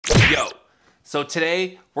Yo, so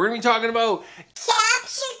today we're gonna be talking about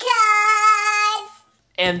capture cards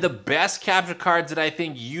and the best capture cards that I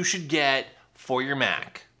think you should get for your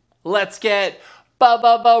Mac. Let's get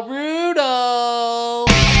Ba-ba-ba-rudo!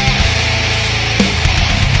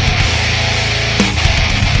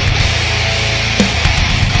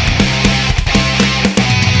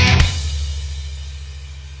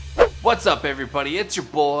 What's up everybody, it's your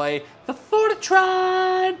boy, the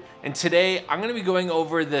FornaTRON! And today I'm gonna be going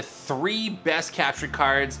over the 3 best capture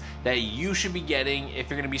cards that you should be getting if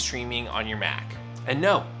you're gonna be streaming on your Mac. And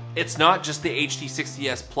no, it's not just the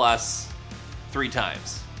HD60S Plus 3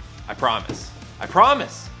 times. I promise. I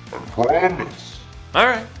promise. I promise.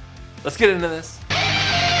 Alright, let's get into this.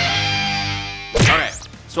 Alright,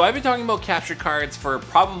 so I've been talking about capture cards for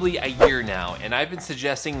probably a year now, and I've been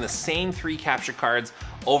suggesting the same 3 capture cards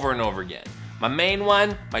over and over again. My main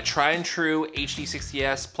one, my tried and true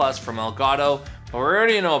HD60S Plus from Elgato, but we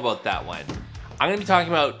already know about that one. I'm gonna be talking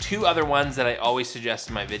about 2 other ones that I always suggest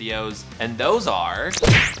in my videos, and those are,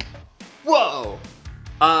 whoa!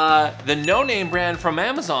 The no-name brand from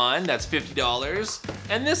Amazon, that's $50,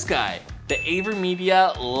 and this guy, the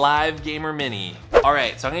AVerMedia Live Gamer Mini. All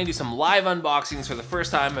right, so I'm gonna do some live unboxings for the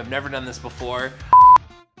first time. I've never done this before.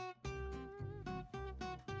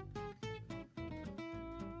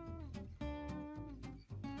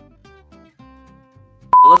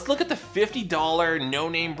 Let's look at the $50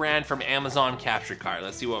 no-name brand from Amazon capture card.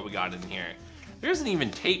 Let's see what we got in here. There isn't even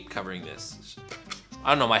tape covering this.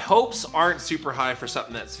 I don't know, my hopes aren't super high for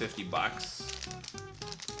something that's 50 bucks.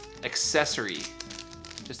 Accessory.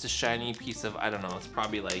 Just a shiny piece of, I don't know, it's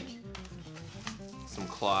probably like some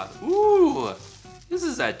cloth. Ooh, this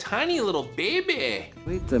is a tiny little baby.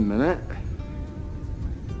 Wait a minute.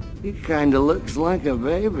 He kinda looks like a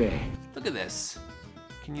baby. Look at this.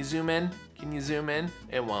 Can you zoom in? Can you zoom in?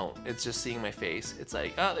 It won't, it's just seeing my face. It's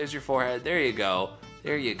like, oh, there's your forehead. There you go.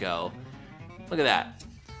 There you go. Look at that.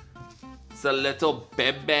 It's a little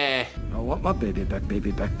baby. I want my baby back, baby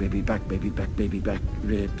back, baby back, baby back, baby back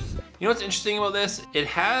ribs. You know what's interesting about this? It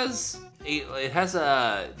has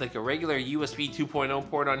a like a regular USB 2.0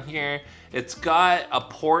 port on here. It's got a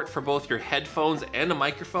port for both your headphones and a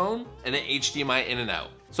microphone, and an HDMI in and out.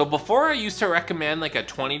 So before I used to recommend like a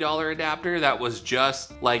 $20 adapter that was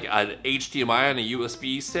just like an HDMI on a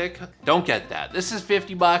USB stick. Don't get that. This is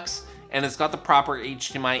 50 bucks and it's got the proper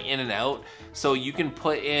HDMI in and out. So you can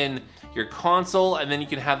put in your console and then you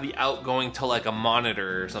can have the out going to like a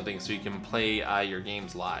monitor or something so you can play your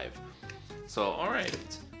games live. So, all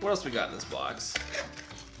right, what else we got in this box?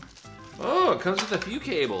 Oh, it comes with a few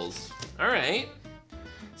cables. All right.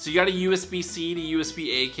 So you got a USB-C to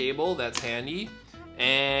USB-A cable, that's handy.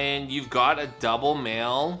 And you've got a double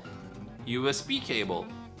male USB cable.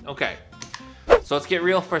 Okay, so let's get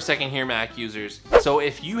real for a second here, Mac users. So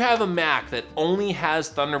if you have a Mac that only has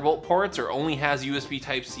Thunderbolt ports or only has USB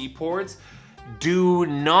Type-C ports, do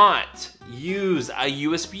not use a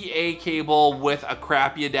USB-A cable with a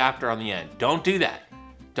crappy adapter on the end. Don't do that.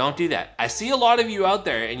 Don't do that. I see a lot of you out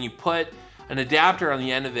there and you put an adapter on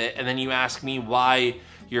the end of it and then you ask me why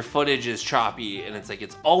your footage is choppy, and it's like,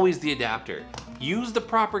 it's always the adapter. Use the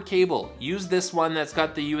proper cable. Use this one that's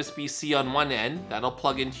got the USB-C on one end, that'll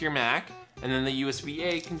plug into your Mac, and then the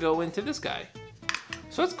USB-A can go into this guy.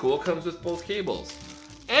 So that's cool, it comes with both cables.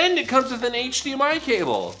 And it comes with an HDMI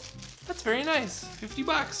cable. That's very nice, 50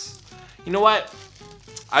 bucks. You know what?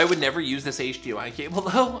 I would never use this HDMI cable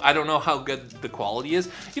though. I don't know how good the quality is.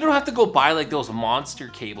 You don't have to go buy like those monster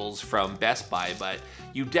cables from Best Buy, but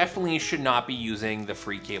you definitely should not be using the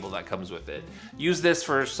free cable that comes with it. Use this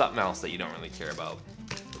for something else that you don't really care about.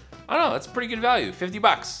 I don't know, it's pretty good value, 50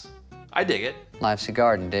 bucks. I dig it. Life's a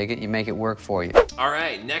garden, dig it, you make it work for you. All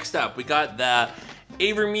right, next up, we got the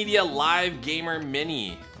AVerMedia Live Gamer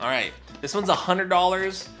Mini. All right, this one's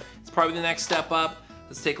 $100. It's probably the next step up.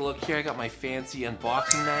 Let's take a look here. I got my fancy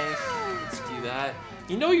unboxing knife. Let's do that.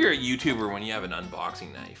 You know you're a YouTuber when you have an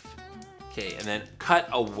unboxing knife. Okay, and then cut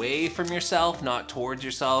away from yourself, not towards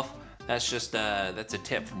yourself. That's just that's a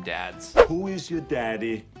tip from dads. Who is your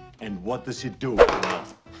daddy and what does he do?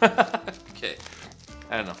 Okay,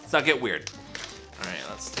 I don't know. Let's not get weird. All right,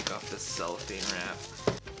 let's take off this cellophane wrap.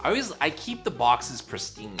 I keep the boxes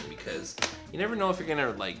pristine because you never know if you're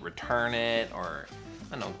gonna like return it or,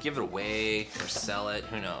 I don't know, give it away or sell it,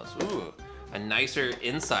 who knows. Ooh, a nicer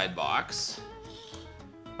inside box.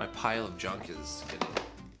 My pile of junk is getting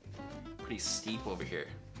pretty steep over here.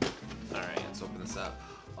 All right, let's open this up.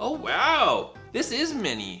 Oh wow, this is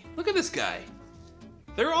mini. Look at this guy.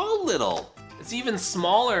 They're all little. It's even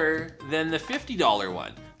smaller than the $50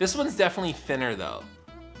 one. This one's definitely thinner though.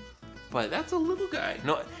 But that's a little guy.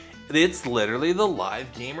 No, It's literally the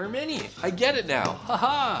Live Gamer Mini. I get it now.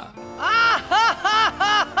 Haha.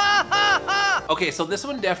 Okay, so this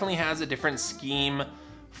one definitely has a different scheme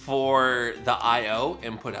for the I/O,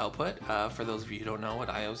 input output, for those of you who don't know what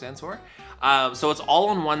I/O stands for. So it's all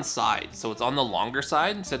on one side. So it's on the longer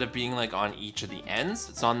side instead of being like on each of the ends.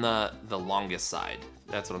 It's on the longest side.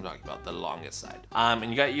 That's what I'm talking about, the longest side. And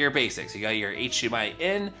you got your basics. You got your HDMI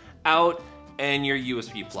in, out, and your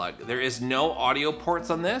USB plug. There is no audio ports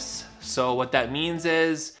on this. So what that means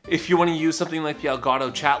is if you want to use something like the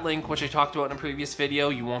Elgato chat link, which I talked about in a previous video,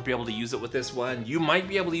 you won't be able to use it with this one. You might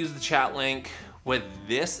be able to use the chat link with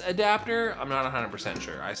this adapter. I'm not 100%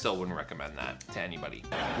 sure. I still wouldn't recommend that to anybody.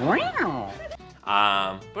 Wow.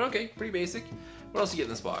 But okay, pretty basic. What else do you get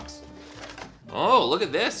in this box? Oh, look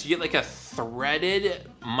at this. You get like a threaded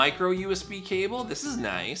micro USB cable. This is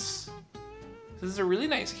nice. This is a really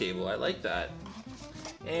nice cable. I like that.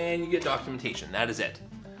 And you get documentation. That is it.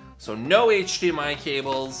 So no HDMI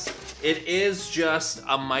cables. It is just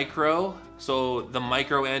a micro. So the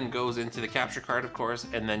micro end goes into the capture card, of course,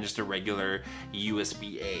 and then just a regular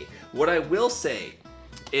USB-A. What I will say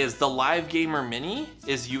is the Live Gamer Mini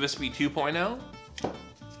is USB 2.0.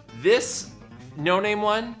 This no-name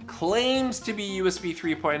one claims to be USB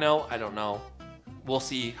 3.0. I don't know. We'll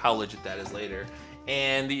see how legit that is later.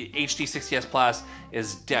 And the HD60S Plus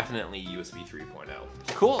is definitely USB 3.0.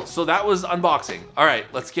 Cool, so that was unboxing. All right,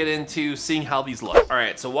 let's get into seeing how these look. All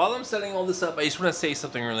right, so while I'm setting all this up, I just wanna say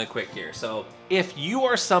something really quick here. So if you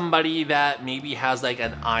are somebody that maybe has like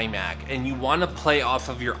an iMac and you wanna play off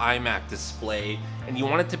of your iMac display and you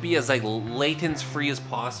want it to be as like latency free as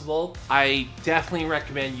possible, I definitely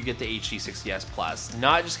recommend you get the HD60S Plus.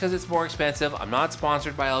 Not just because it's more expensive, I'm not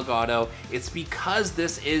sponsored by Elgato, it's because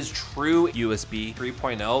this is true USB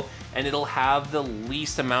 3.0 and it'll have the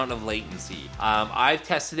least amount of latency. I've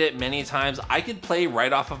tested it many times. I could play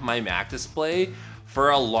right off of my Mac display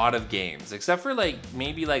for a lot of games, except for like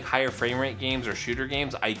maybe like higher frame rate games or shooter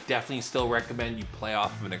games. I definitely still recommend you play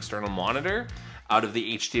off of an external monitor out of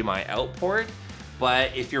the HDMI out port.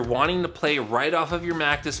 But if you're wanting to play right off of your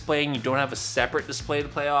Mac display and you don't have a separate display to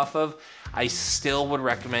play off of, I still would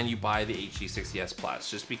recommend you buy the HD60S Plus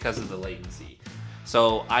just because of the latency.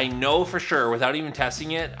 So I know for sure, without even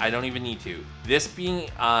testing it, I don't even need to. This being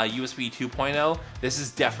USB 2.0, this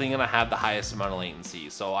is definitely gonna have the highest amount of latency.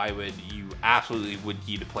 So you absolutely would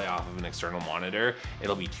need to play off of an external monitor.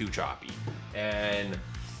 It'll be too choppy. And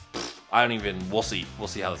we'll see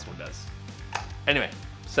how this one does. Anyway,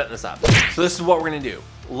 setting this up. So this is what we're gonna do.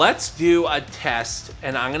 Let's do a test,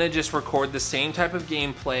 and I'm gonna just record the same type of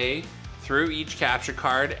gameplay through each capture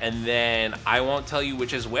card, and then I won't tell you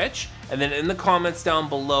which is which, and then in the comments down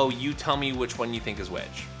below, you tell me which one you think is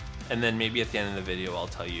which. And then maybe at the end of the video, I'll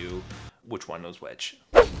tell you which one was which.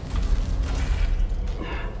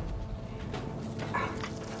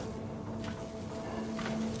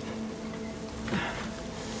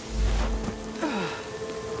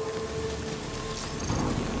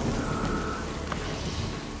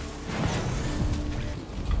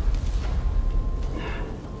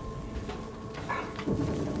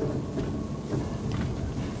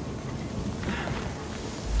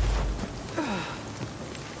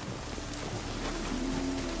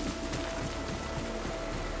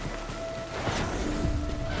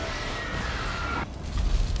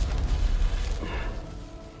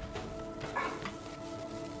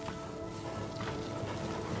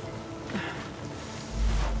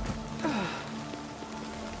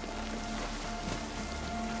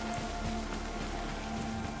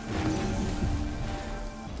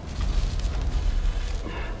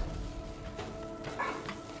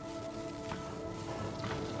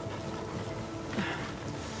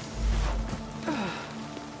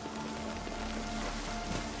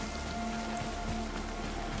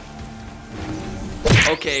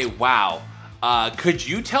 Okay, wow. Could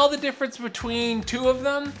you tell the difference between two of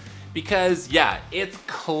them? Because yeah, it's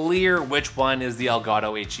clear which one is the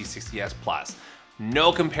Elgato HD60S Plus.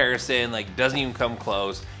 No comparison, like doesn't even come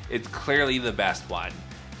close. It's clearly the best one.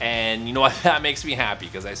 And you know what, that makes me happy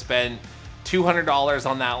because I spent $200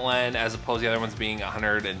 on that one as opposed to the other ones being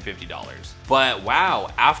 $150. But wow,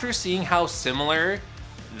 after seeing how similar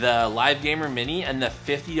the Live Gamer Mini and the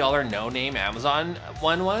 $50 no-name Amazon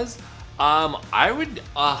one was, I would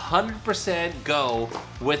 100% go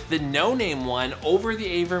with the no-name one over the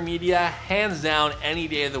AVerMedia, hands down, any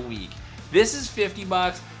day of the week. This is 50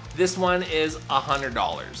 bucks, this one is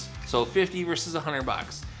 $100. So 50 versus 100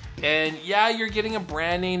 bucks. And yeah, you're getting a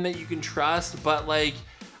brand name that you can trust, but like,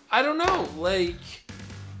 I don't know, like,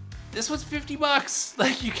 this was 50 bucks.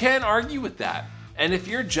 Like, you can't argue with that. And if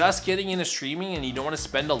you're just getting into streaming and you don't want to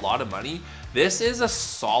spend a lot of money, this is a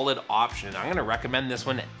solid option. I'm gonna recommend this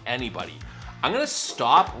one to anybody. I'm gonna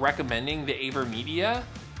stop recommending the AVerMedia.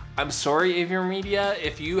 I'm sorry, AVerMedia,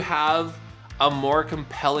 if you have a more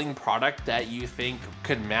compelling product that you think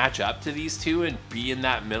could match up to these two and be in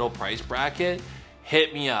that middle price bracket,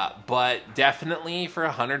 hit me up. But definitely for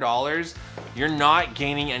 $100, you're not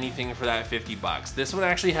gaining anything for that 50 bucks. This one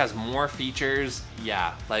actually has more features.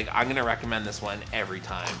 Yeah, like I'm gonna recommend this one every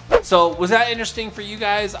time. So was that interesting for you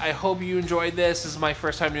guys? I hope you enjoyed this. This is my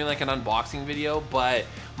first time doing like an unboxing video, but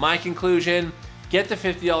my conclusion, get the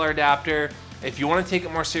 $50 adapter. If you want to take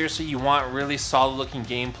it more seriously, you want really solid looking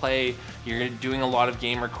gameplay, you're doing a lot of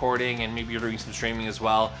game recording and maybe you're doing some streaming as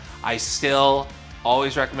well, I still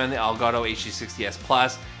always recommend the Elgato HD60S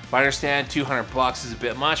Plus. But I understand 200 bucks is a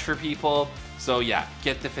bit much for people. So yeah,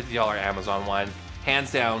 get the $50 Amazon one.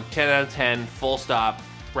 Hands down, 10 out of 10, full stop.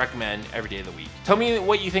 Recommend every day of the week. Tell me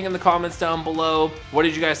what you think in the comments down below. What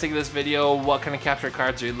did you guys think of this video? What kind of capture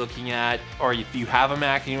cards are you looking at? Or if you have a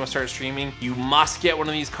Mac and you want to start streaming, you must get one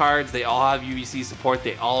of these cards. They all have UVC support.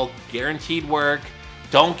 They all guaranteed work.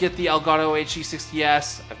 Don't get the Elgato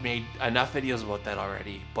HD60S. I've made enough videos about that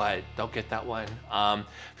already, but don't get that one.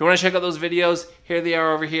 If you want to check out those videos, here they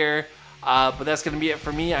are over here. But that's going to be it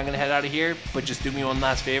for me. I'm going to head out of here, but just do me one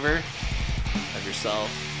last favor. Have yourself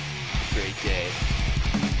a great day.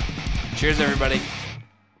 Cheers, everybody.